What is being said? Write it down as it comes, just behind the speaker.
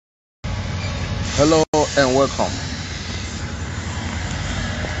Hello and welcome.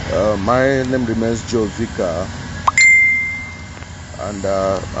 My name remains Joe Vicar, and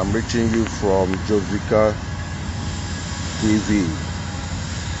I'm reaching you from Joe Vicar TV.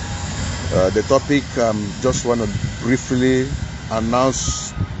 The topic, just want to briefly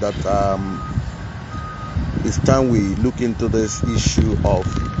announce that it's time we look into this issue of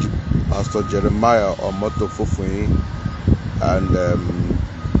Pastor Jeremiah Omoto Fofuyin and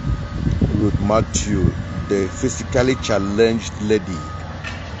Ruth Matthew, the physically challenged lady.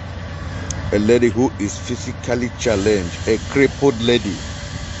 A lady who is physically challenged, a crippled lady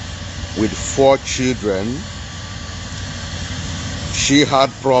with 4 children. She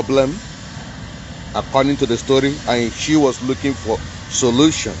had problem, according to the story, and she was looking for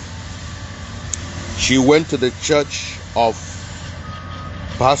solution. She went to the church of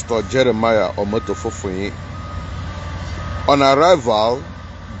Pastor Jeremiah Omoto Fofuyin. On arrival,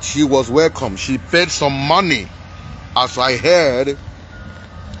 she was welcome. She paid some money, as I heard,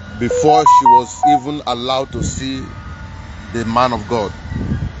 before she was even allowed to see the man of God.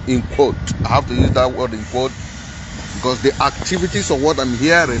 In quote, I have to use that word in quote, because the activities of what I'm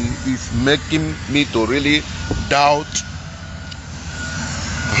hearing is making me to really doubt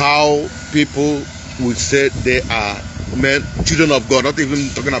how people would say they are children of God, not even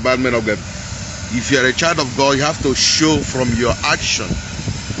talking about men of God. If you're a child of God, you have to show from your action.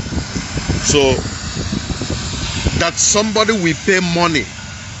 So that somebody will pay money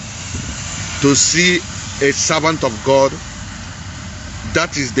to see a servant of God,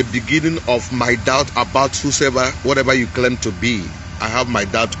 that is the beginning of my doubt about whatever you claim to be. I have my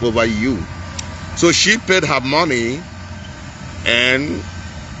doubt over you. So she paid her money, and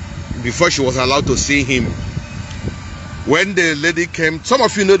before she was allowed to see him, when the lady came, some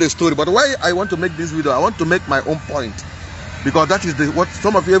of you know the story, but why I want to make this video, I want to make my own point, because that is what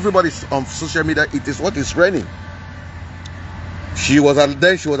some of you, everybody's on social media, it is what is raining. She was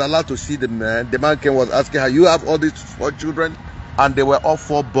allowed to see the man. The man came, was asking her, you have all these 4 children? And they were all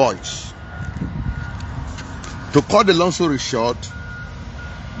 4 boys. To cut the long story short,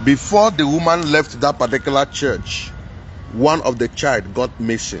 before the woman left that particular church, one of the child got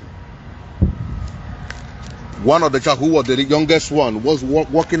missing. One of the child, who was the youngest one, was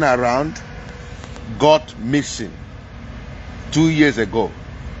walking around, got missing 2 years ago.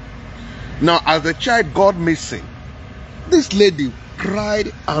 Now, as the child got missing, this lady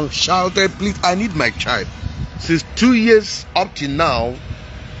cried and shouted, please, I need my child. Since 2 years up to now,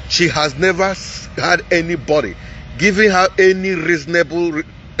 she has never had anybody giving her any reasonable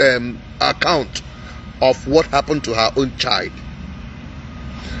account of what happened to her own child.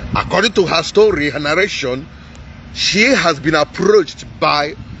 According to her story, her narration, she has been approached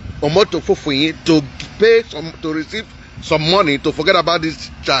by Omoto Fofuyin to receive some money to forget about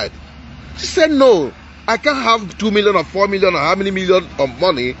this child. She said, no, I can't have 2 million or 4 million or how many million of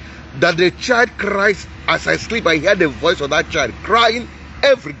money that the child cries as I sleep. I hear the voice of that child crying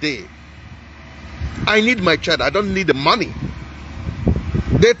every day. I need my child. I don't need the money.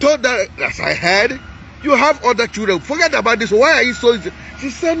 They told her, as I heard, you have other children. Forget about this. Why are you so... She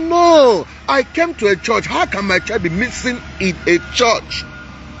said, no, I came to a church. How can my child be missing in a church?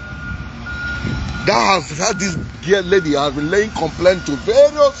 This dear lady has been laying complaint to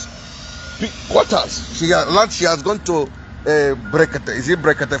various quarters. She has gone to Brekete. Is it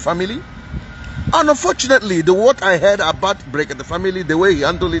Brekete family? And unfortunately, what I heard about Brekete family, the way he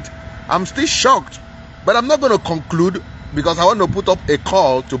handled it, I'm still shocked. But I'm not going to conclude, because I want to put up a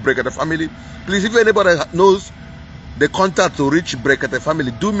call to Brekete family. Please, if anybody knows the contact to reach Brekete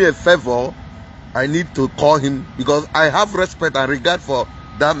family, do me a favor. I need to call him, because I have respect and regard for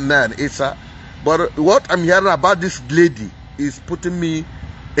that man, Issa. But what I'm hearing about this lady is putting me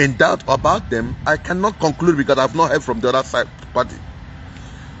in doubt about them. I cannot conclude, because I've not heard from the other side party.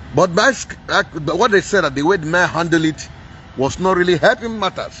 But what they said, that the way the man handled it was not really helping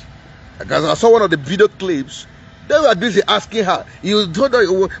matters. Because I saw one of the video clips, they were busy asking her. We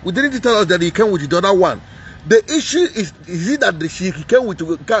didn't tell us that he came with the other one. The issue is it that she came with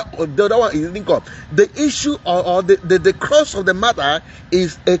the other one? He didn't come. The issue or the crux of the matter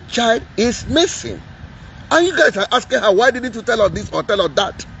is a child is missing. And you guys are asking her, why didn't you tell her this or tell her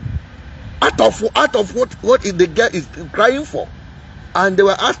that? Out of what the girl is crying for. And they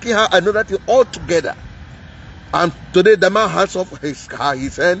were asking her another thing altogether. And today the man has off his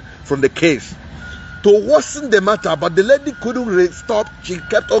hand from the case to worsen the matter. But the lady couldn't stop. She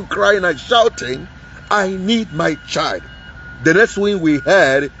kept on crying and shouting, I need my child. The next thing we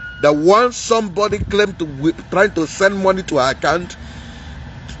heard, that once somebody claimed to trying to send money to her account,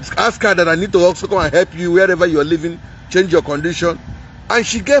 ask her that I need to also come and help you wherever you are living, change your condition. And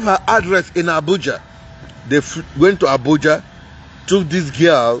she gave her address in Abuja. They went to Abuja, took this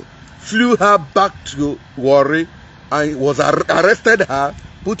girl, flew her back to Warri, and arrested her,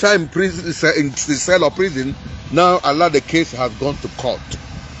 put her in prison, in the cell of prison. Now Allah, the case has gone to court.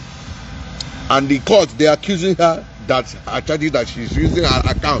 And the court, they are accusing her that actually that she's using her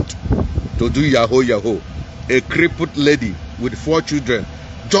account to do Yahoo. A crippled lady with 4 children,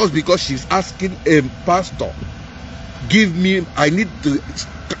 just because she's asking a pastor, give me, I need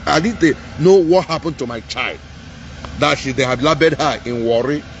to know what happened to my child. That they have labeled her in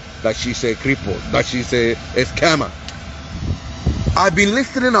Warri, that she's a cripple, that she's a scammer. I've been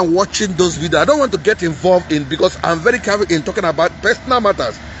listening and watching those videos. I don't want to get involved in, because I'm very careful in talking about personal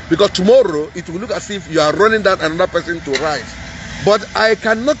matters, because tomorrow it will look as if you are running down another person to rise. But I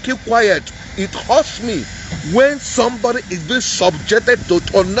cannot keep quiet. It hurts me when somebody is being subjected to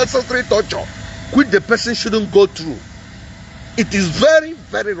unnecessary torture which the person shouldn't go through. It is very,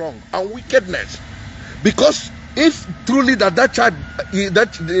 very wrong and wickedness. Because if truly that child,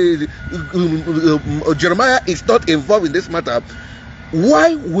 Jeremiah is not involved in this matter,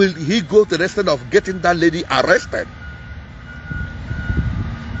 why will he go to the extent of getting that lady arrested?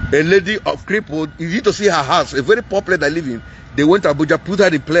 A lady of crippled, you need to see her house, a very poor place they live in. They went to Abuja, put her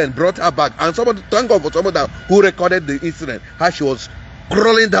in the plane, brought her back, and somebody, thank God for somebody who recorded the incident, how she was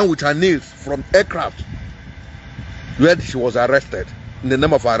crawling down with her knees from aircraft, where she was arrested in the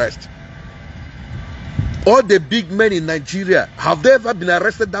name of arrest. All the big men in Nigeria, have they ever been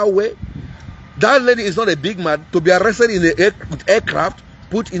arrested that way? That lady is not a big man to be arrested in the aircraft,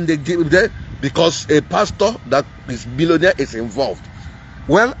 put in the jail there because a pastor that is billionaire is involved.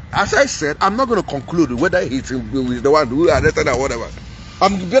 Well, as I said, I'm not going to conclude whether he's the one who arrested or whatever.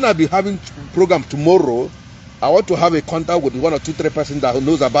 I'm going to be having program tomorrow. I want to have a contact with 1 or 2, 3 persons that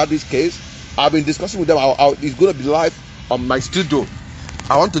knows about this case. I've been discussing with them. It's going to be live on my studio.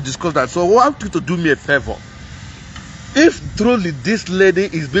 I want to discuss that. So I want you to do me a favor. If truly this lady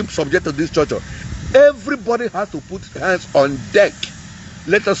is being subject to this torture, everybody has to put hands on deck.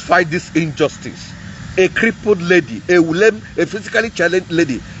 Let us fight this injustice. A crippled lady, a physically challenged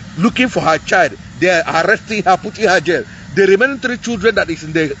lady, looking for her child. They are arresting her, putting her in jail. The remaining 3 children that is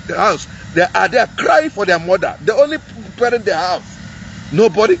in the house, they are crying for their mother. The only parent they have.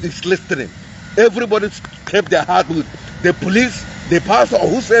 Nobody is listening. Everybody kept their heart with the police, the pastor, or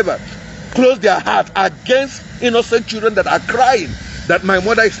whosoever. Close their heart against innocent children that are crying that my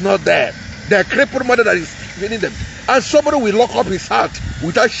mother is not there. Their crippled mother that is feeding them. And somebody will lock up his heart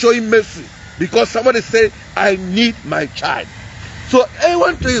without showing mercy. Because somebody said, I need my child. So I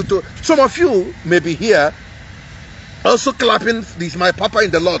want you to, some of you may be here also clapping, this my papa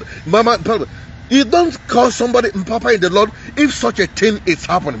in the Lord. Mama, papa. You don't call somebody papa in the Lord if such a thing is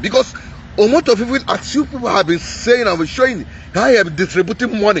happening. Because a lot of people, as you people have been saying, I was showing, I am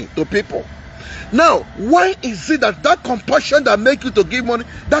distributing money to people. Now, why is it that compassion that makes you to give money,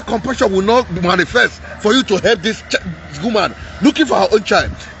 that compassion will not manifest for you to help this woman looking for her own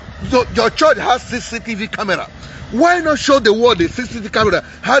child? So your church has CCTV camera. Why not show the world the CCTV camera?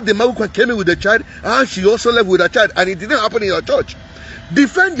 How the Maguka came in with the child and she also left with the child, and it didn't happen in your church.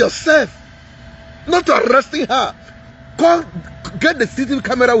 Defend yourself, not arresting her. Get the CCTV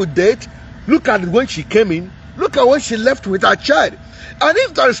camera with date. Look at when she came in. Look at when she left with her child. And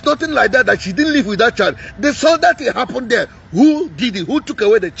if there is nothing like that, that she didn't live with that child, they saw that it happened there. Who did it? Who took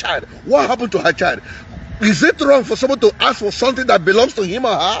away the child? What happened to her child? Is it wrong for someone to ask for something that belongs to him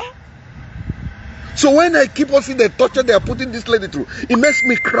or her? So when I keep on seeing the torture they are putting this lady through, it makes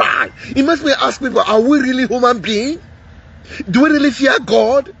me cry. It makes me ask people, are we really human beings? Do we really fear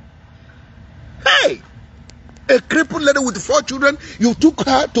God? Hey! A crippled lady with 4 children, you took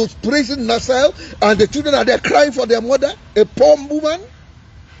her to prison Nassau, and the children are there crying for their mother, a poor woman,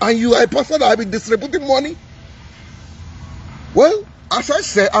 and you are a person that have been distributing money? Well, as I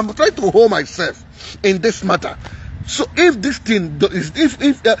said, I'm trying to hold myself in this matter. So if this thing is,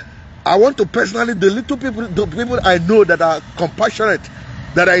 if I want to personally, the little people, the people I know that are compassionate,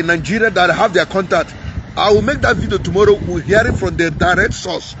 that are in Nigeria, that have their contact, I will make that video tomorrow. We'll hear it from the direct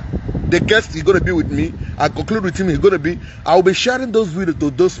source. The guest is going to be with me. I conclude with him. He's going to be. I will be sharing those videos to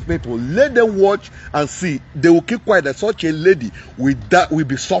those people. Let them watch and see. They will keep quiet that such a lady with that will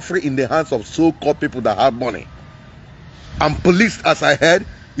be suffering in the hands of so-called people that have money. And police, as I heard,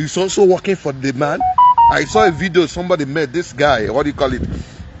 is also working for the man. I saw a video somebody made. This guy, what do you call it?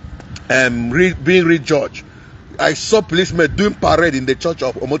 Being re-judged. I saw policemen doing parade in the church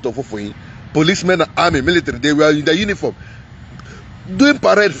of Omotofofoyin. Policemen, army, military. They were in their uniform, doing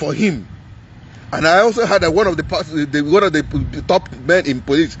parade for him. And I also heard that one of the top men in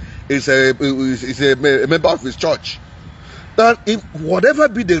police is a member of his church. And if whatever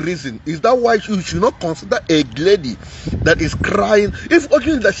be the reason, is that why you should not consider a lady that is crying, if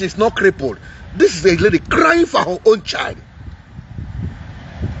okay that she's not crippled, this is a lady crying for her own child.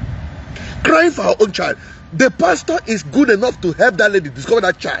 Crying for her own child. The pastor is good enough to help that lady discover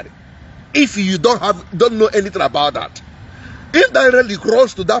that child. If you don't know anything about that. If that lady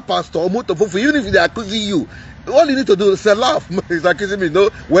runs to that pastor or Motofufu, even if they are accusing you, all you need to do is say, laugh. He's accusing me. No,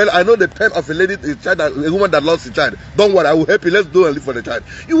 well, I know the pain of a lady, a woman that lost a child. Don't worry, I will help you. Let's do and live for the child.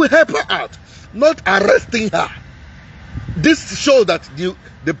 You will help her out, not arresting her. This shows that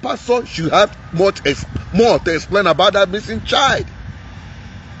the pastor should have more to explain about that missing child.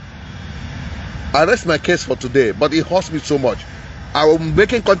 I rest my case for today, but it hurts me so much. I will be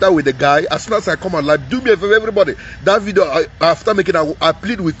making contact with the guy as soon as I come on live. Do me a favor, everybody. That video, after making, I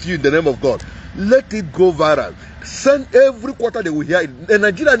plead with you in the name of God. Let it go viral. Send every quarter they will hear it. And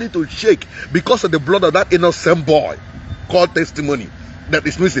Nigeria need to shake because of the blood of that innocent boy called testimony that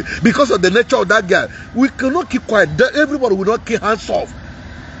is missing. Because of the nature of that guy, we cannot keep quiet. Everybody will not keep hands off.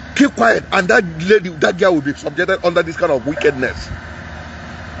 Keep quiet, and that guy will be subjected under this kind of wickedness.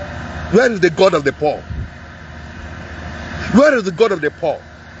 Where is the God of the poor? Where is the God of the poor?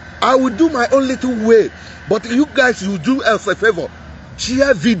 I will do my own little way, but you guys, you do us a favor.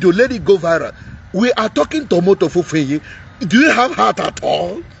 Share video, let it go viral. We are talking to Motofufu. Do you have heart at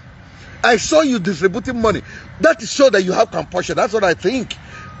all? I saw you distributing money. That shows that you have compassion. That's what I think.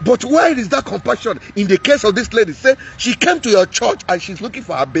 But where is that compassion in the case of this lady? Say she came to your church and she's looking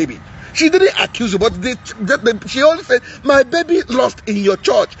for her baby. She didn't accuse you, but she only said, my baby lost in your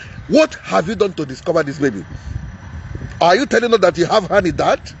church. What have you done to discover this baby? Are you telling us that you have hand in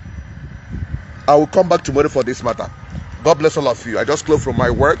that? I will come back tomorrow for this matter. God bless all of you. I just closed from my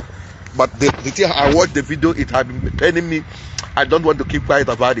work, but the thing I watched the video, it had been paining me. I don't want to keep quiet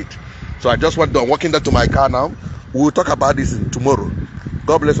about it. So I just want to, I'm walking down to my car now. We will talk about this tomorrow.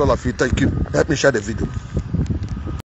 God bless all of you. Thank you. Help me share the video.